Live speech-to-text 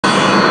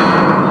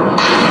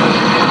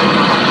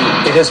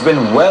It has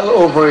been well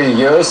over a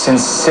year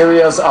since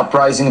Syria's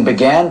uprising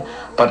began,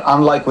 but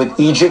unlike with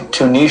Egypt,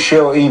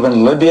 Tunisia, or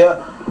even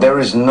Libya, there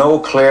is no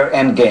clear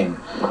endgame.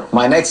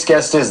 My next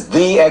guest is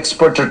the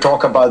expert to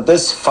talk about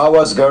this.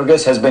 Fawaz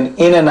Gerges has been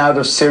in and out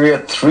of Syria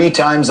 3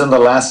 times in the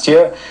last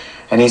year,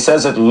 and he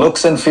says it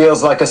looks and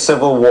feels like a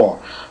civil war.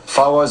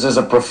 Fawaz is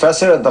a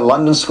professor at the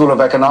London School of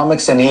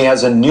Economics, and he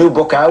has a new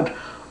book out,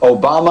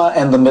 Obama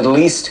and the Middle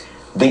East,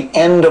 The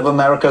End of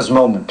America's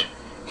Moment.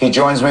 He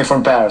joins me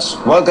from Paris.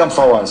 Welcome,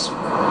 Fawaz.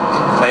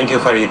 Thank you,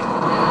 Farid.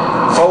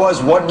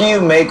 Fawaz, what do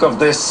you make of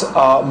this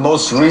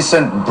most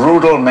recent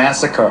brutal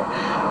massacre?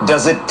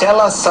 Does it tell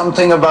us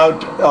something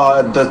about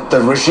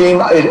the regime?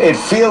 It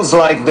feels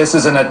like this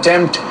is an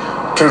attempt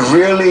to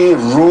really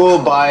rule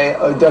by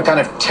a kind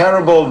of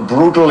terrible,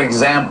 brutal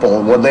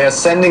example. What they are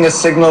sending a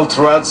signal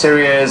throughout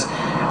Syria is,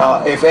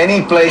 if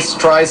any place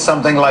tries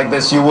something like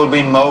this, you will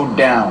be mowed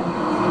down.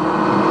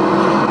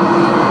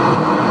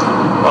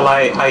 Well,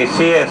 I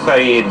fear,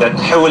 Farid, that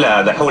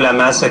the Hula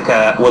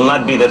massacre will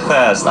not be the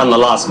first and the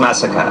last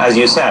massacre. As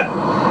you said,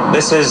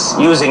 this is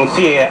using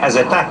fear as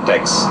a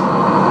tactics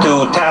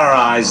to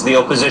terrorize the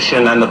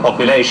opposition and the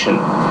population.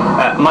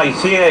 My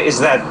fear is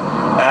that,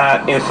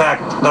 in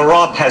fact, the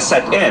rot has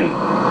set in.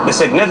 The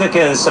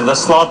significance of the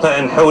slaughter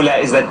in Hula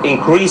is that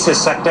increases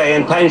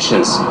sectarian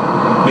tensions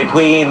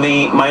between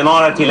the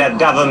minority-led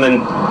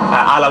government,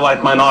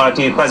 Alawite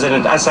minority,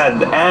 President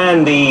Assad,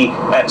 and the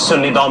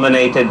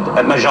Sunni-dominated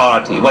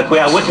majority. What we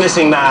are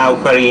witnessing now,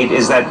 Farid,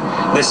 is that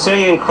the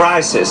Syrian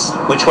crisis,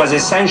 which was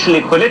essentially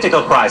a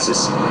political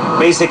crisis,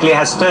 basically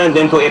has turned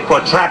into a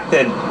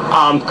protracted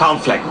armed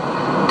conflict.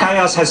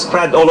 Chaos has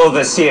spread all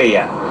over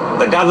Syria.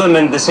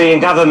 The Syrian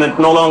government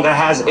no longer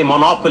has a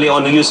monopoly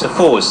on the use of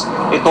force.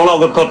 It no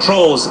longer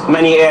controls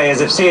many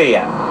areas of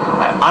Syria.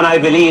 And I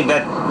believe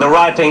that the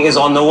writing is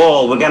on the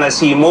wall. We're going to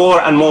see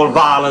more and more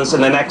violence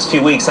in the next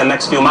few weeks and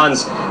next few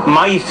months.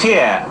 My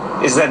fear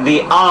is that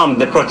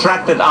the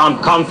protracted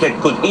armed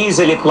conflict could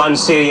easily plunge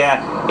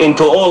Syria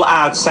into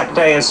all-out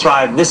sectarian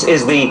strife. This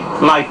is the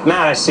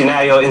nightmare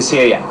scenario in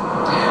Syria.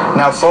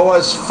 Now,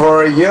 Fawaz,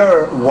 for a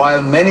year,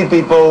 while many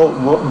people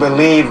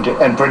believed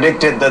and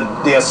predicted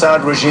that the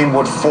Assad regime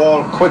would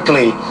fall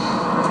quickly,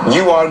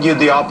 you argued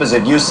the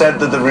opposite. You said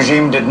that the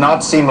regime did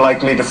not seem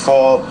likely to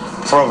fall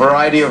for a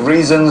variety of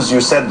reasons.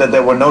 You said that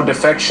there were no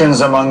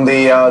defections among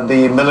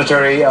the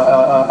military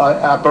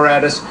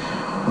apparatus.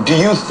 Do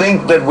you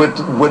think that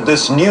with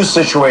this new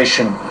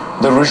situation,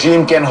 the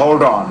regime can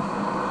hold on?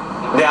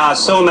 There are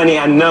so many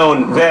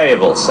unknown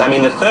variables. I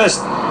mean, the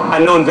first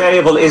unknown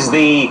variable is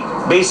the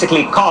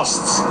basically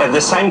costs of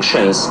the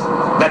sanctions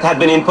that have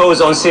been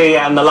imposed on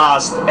Syria in the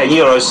last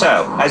year or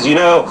so. As you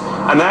know,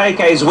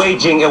 America is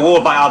waging a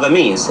war by other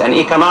means, an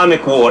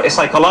economic war, a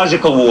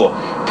psychological war.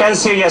 Can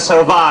Syria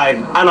survive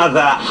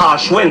another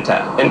harsh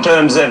winter in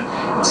terms of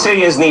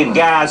Syrians need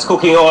gas,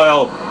 cooking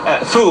oil,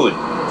 food?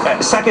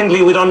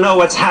 Secondly, we don't know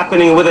what's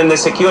happening within the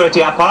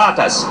security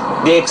apparatus,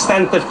 the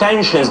extent of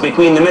tensions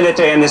between the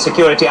military and the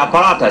security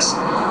apparatus.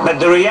 But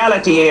the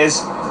reality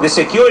is the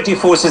security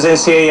forces in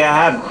Syria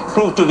have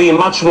proved to be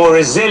much more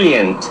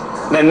resilient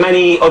than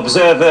many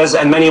observers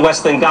and many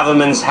Western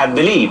governments have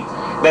believed.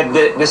 That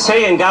the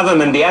Syrian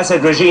government, the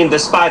Assad regime,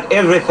 despite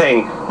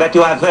everything that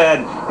you have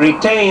heard,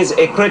 retains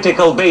a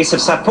critical base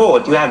of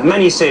support. You have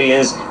many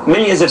Syrians,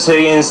 millions of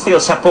Syrians still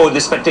support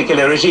this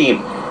particular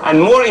regime. And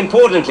more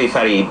importantly,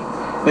 Farid,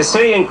 the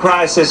Syrian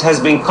crisis has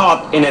been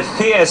caught in a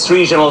fierce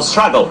regional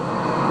struggle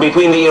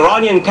between the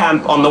Iranian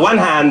camp on the one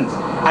hand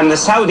and the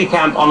Saudi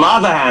camp on the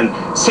other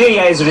hand.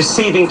 Syria is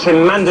receiving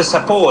tremendous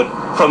support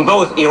from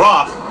both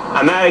Iraq,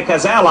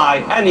 America's ally,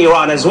 and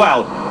Iran as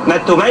well.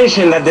 Not to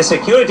mention that the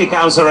Security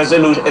Council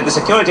resolution, the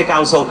Security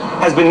Council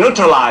has been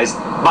neutralized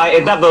by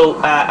a double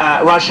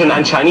Russian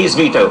and Chinese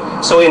veto.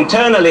 So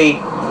internally,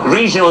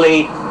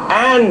 regionally,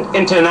 and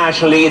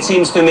internationally, it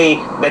seems to me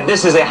that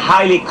this is a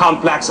highly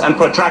complex and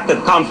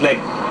protracted conflict.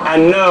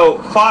 And no,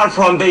 far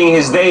from being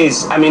his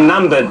days,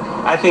 numbered,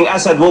 I think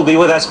Assad will be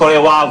with us for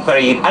a while,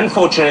 Farid,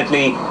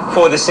 unfortunately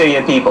for the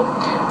Syrian people.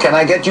 Can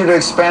I get you to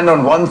expand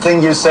on one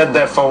thing you said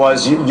there,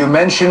 Fawaz? You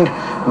mentioned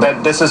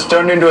that this has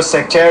turned into a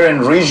sectarian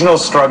regional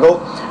struggle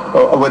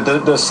with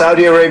the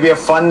Saudi Arabia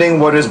funding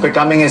what is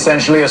becoming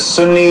essentially a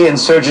Sunni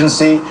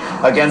insurgency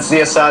against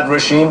the Assad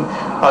regime.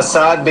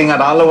 Assad being an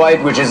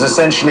Alawite, which is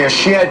essentially a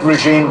Shiite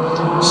regime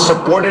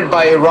supported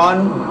by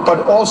Iran,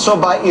 but also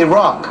by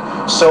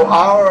Iraq. So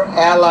our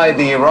ally,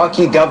 the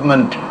Iraqi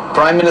government,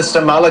 Prime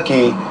Minister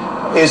Maliki,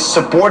 is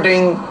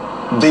supporting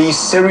the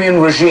Syrian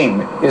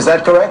regime. Is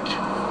that correct?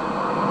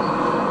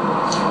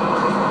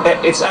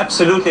 It's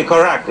absolutely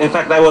correct. In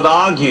fact, I would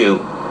argue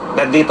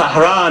that the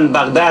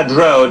Tehran-Baghdad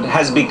road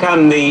has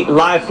become the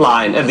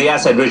lifeline of the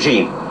Assad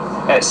regime.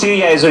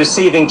 Syria is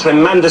receiving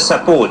tremendous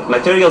support,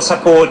 material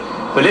support,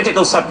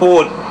 political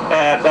support,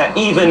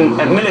 even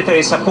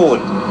military support.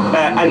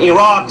 And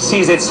Iraq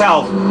sees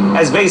itself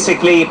as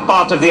basically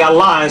part of the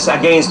alliance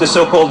against the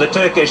so-called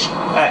Turkish,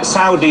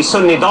 Saudi,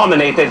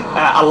 Sunni-dominated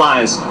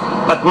alliance.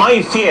 But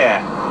my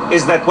fear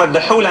is that what the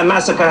Hula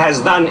massacre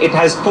has done, it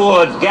has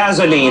poured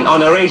gasoline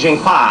on a raging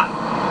fire.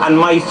 And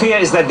my fear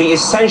is that the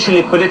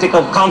essentially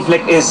political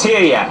conflict in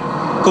Syria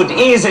could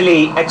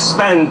easily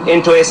expand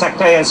into a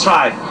sectarian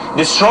strife,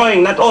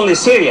 destroying not only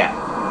Syria,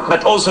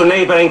 but also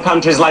neighboring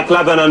countries like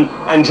Lebanon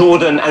and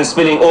Jordan, and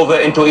spilling over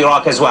into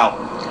Iraq as well.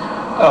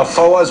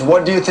 Fawaz,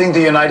 what do you think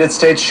the United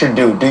States should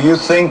do? Do you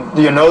think,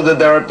 that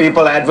there are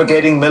people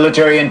advocating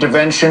military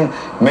intervention?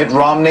 Mitt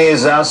Romney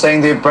is now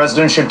saying the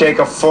president should take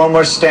a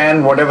firmer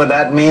stand, whatever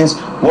that means.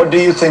 What do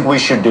you think we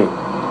should do?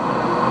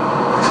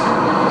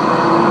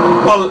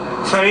 Well,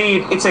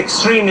 Fareed, it's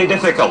extremely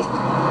difficult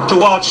to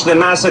watch the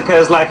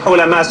massacres like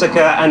Hula massacre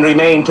and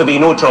remain to be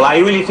neutral. I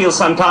really feel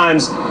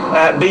sometimes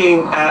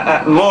being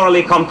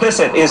morally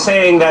complicit in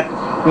saying that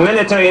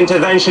military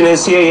intervention in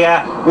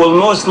Syria will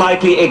most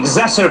likely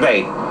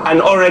exacerbate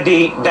an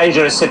already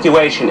dangerous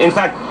situation. In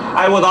fact,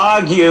 I would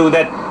argue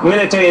that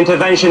military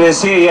intervention in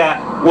Syria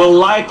will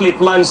likely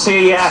plunge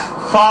Syria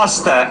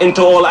faster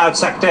into all-out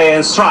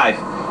sectarian strife.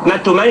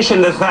 Not to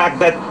mention the fact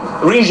that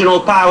regional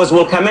powers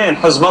will come in,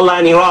 Hezbollah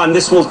and Iran.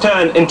 This will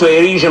turn into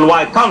a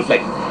region-wide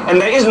conflict. And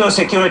there is no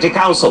Security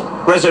Council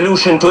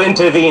resolution to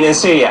intervene in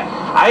Syria.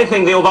 I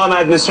think the Obama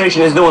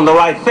administration is doing the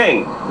right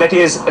thing, that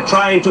is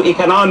trying to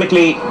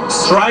economically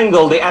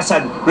strangle the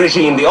Assad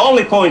regime. The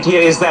only point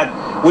here is that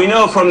we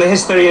know from the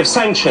history of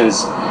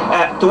sanctions,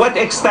 to what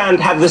extent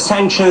have the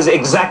sanctions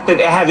exacted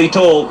a heavy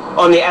toll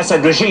on the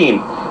Assad regime?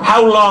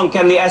 How long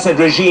can the Assad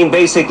regime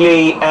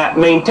basically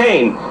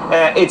maintain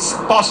its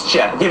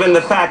posture, given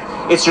the fact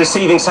it's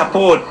receiving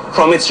support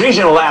from its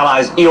regional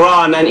allies,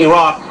 Iran and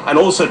Iraq, and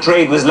also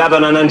trade with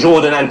Lebanon and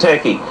Jordan and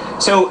Turkey?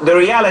 So the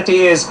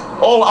reality is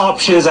all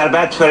options are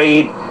bad,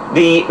 Fareed.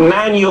 The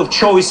menu of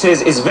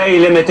choices is very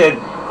limited.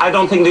 I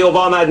don't think the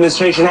Obama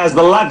administration has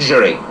the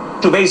luxury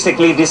to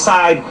basically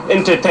decide,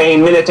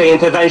 entertain military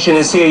intervention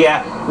in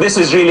Syria. This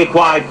is really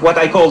quite what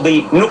I call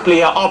the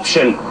nuclear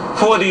option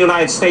for the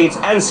United States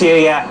and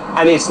Syria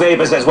and its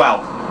neighbors as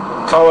well.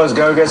 Fawaz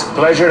Gerges,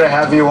 pleasure to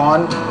have you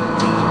on.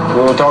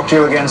 We will talk to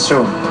you again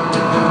soon.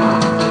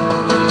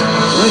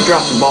 We've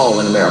dropped the ball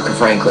in America,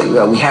 frankly.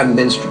 We haven't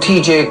been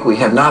strategic. We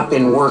have not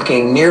been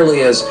working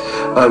nearly as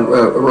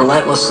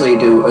relentlessly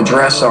to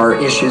address our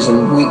issues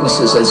and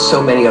weaknesses as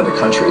so many other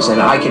countries.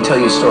 And I can tell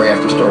you story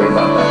after story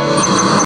about that.